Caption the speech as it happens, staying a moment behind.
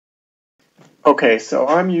Okay, so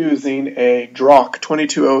I'm using a Drok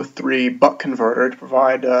 2203 buck converter to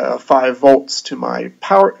provide 5 volts to my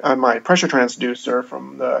my pressure transducer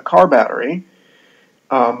from the car battery.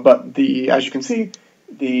 But as you can see,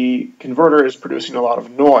 the converter is producing a lot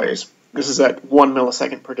of noise. This is at 1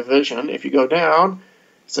 millisecond per division. If you go down,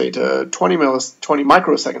 say to 20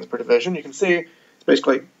 microseconds per division, you can see it's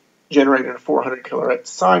basically generating a 400 kilohertz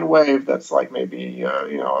sine wave that's like maybe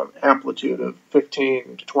an amplitude of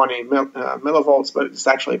 15 to 20 millivolts, but it's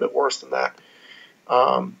actually a bit worse than that.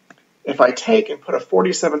 If I take and put a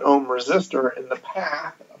 47 ohm resistor in the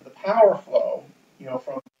path of the power flow,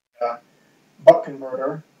 from the buck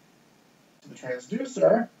converter to the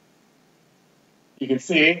transducer, you can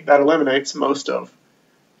see that eliminates most of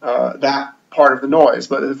that part of the noise.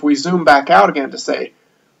 But if we zoom back out again to say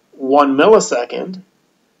 1 millisecond,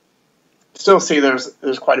 still see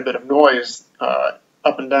there's quite a bit of noise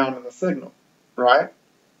up and down in the signal, right?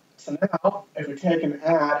 So now, if we take and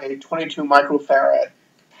add a 22 microfarad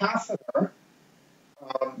capacitor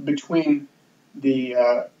between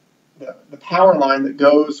the power line that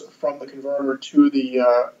goes from the converter to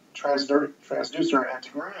the transducer and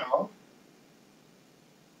to ground,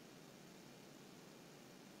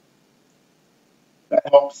 that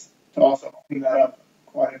helps to also clean that up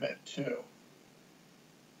quite a bit too.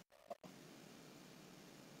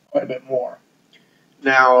 Quite a bit more.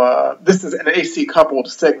 Now, this is an AC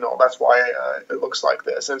coupled signal. That's why it looks like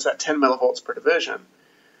this. And it's at 10 millivolts per division.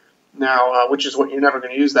 Now, which is what you're never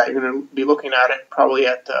going to use that. You're going to be looking at it probably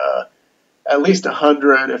at least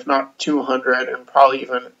 100, if not 200, and probably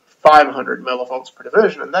even 500 millivolts per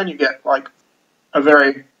division. And then you get like a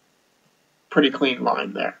very pretty clean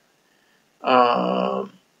line there. And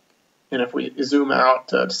if we zoom out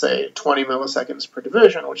to say 20 milliseconds per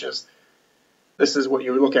division, this is what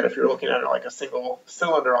you would look at if you're looking at it like a single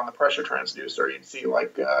cylinder on the pressure transducer. You'd see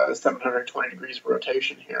like 720 degrees of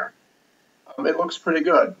rotation here. It looks pretty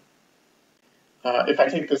good. If I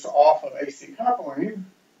take this off of AC coupling,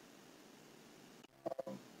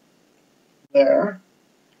 there,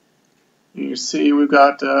 you see we've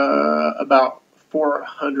got about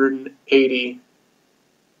 480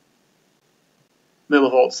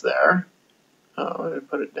 millivolts there. I'm going to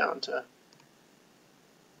put it down to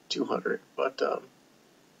 200, but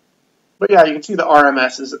yeah, you can see the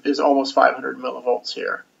RMS is almost 500 millivolts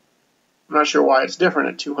here. I'm not sure why it's different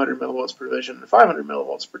at 200 millivolts per division and 500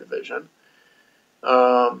 millivolts per division,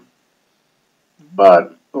 but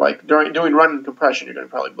like doing run compression, you're going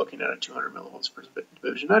to probably be looking at a 200 millivolts per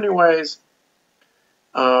division anyways.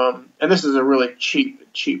 And this is a really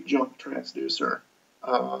cheap junk transducer.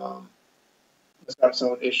 It's got its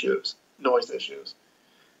own issues, noise issues.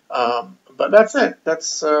 But that's it.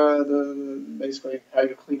 That's basically how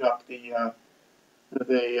you clean up the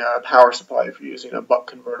power supply if you're using a buck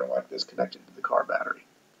converter like this connected to the car battery.